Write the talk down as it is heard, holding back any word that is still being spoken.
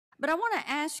But I want to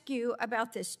ask you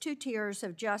about this 2 tiers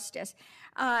of justice,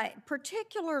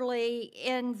 particularly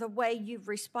in the way you've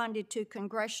responded to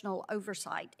congressional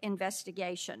oversight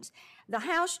investigations. The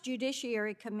House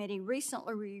Judiciary Committee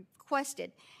recently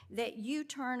requested that you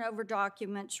turn over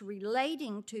documents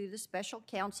relating to the special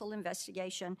counsel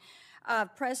investigation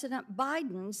of President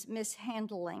Biden's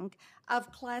mishandling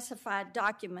of classified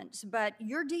documents. But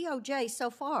your DOJ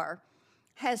so far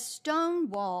has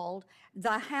stonewalled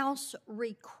the House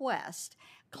request,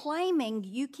 claiming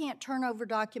you can't turn over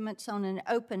documents on an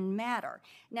open matter.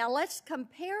 Now let's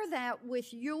compare that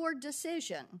with your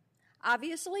decision,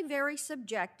 obviously very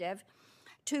subjective,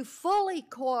 to fully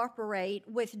cooperate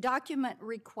with document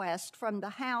request from the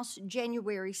House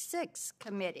January 6th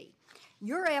committee.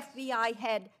 Your FBI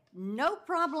had no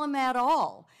problem at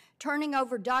all turning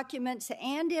over documents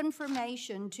and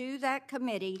information to that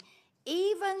committee,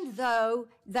 even though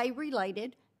they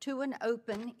related to an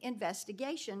open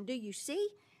investigation. Do you see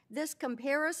this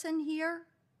comparison here?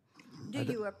 Do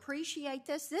you appreciate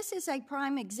this? This is a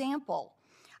prime example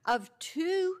of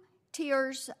 2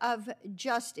 tiers of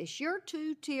justice, your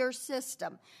 2-tier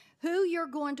system, who you're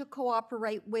going to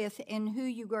cooperate with and who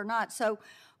you are not. So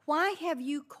why have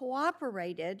you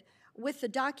cooperated with the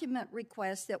document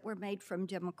requests that were made from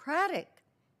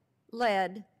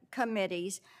Democratic-led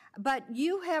committees, but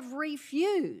you have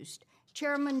refused,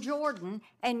 Chairman Jordan,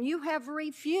 and you have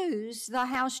refused the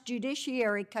House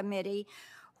Judiciary Committee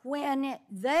when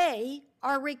they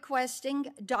are requesting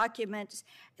documents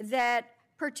that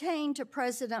pertain to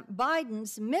President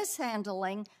Biden's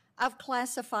mishandling of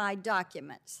classified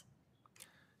documents?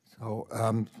 So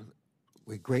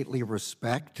we greatly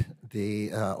respect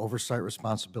the oversight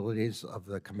responsibilities of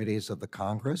the committees of the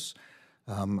Congress.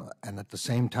 And at the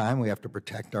same time, we have to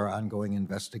protect our ongoing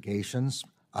investigations.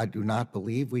 I do not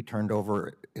believe we turned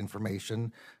over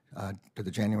information to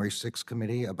the January 6th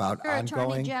committee about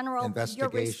ongoing investigations. Your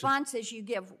response is you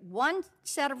give one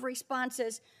set of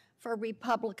responses for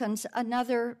Republicans,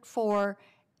 another for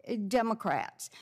Democrats.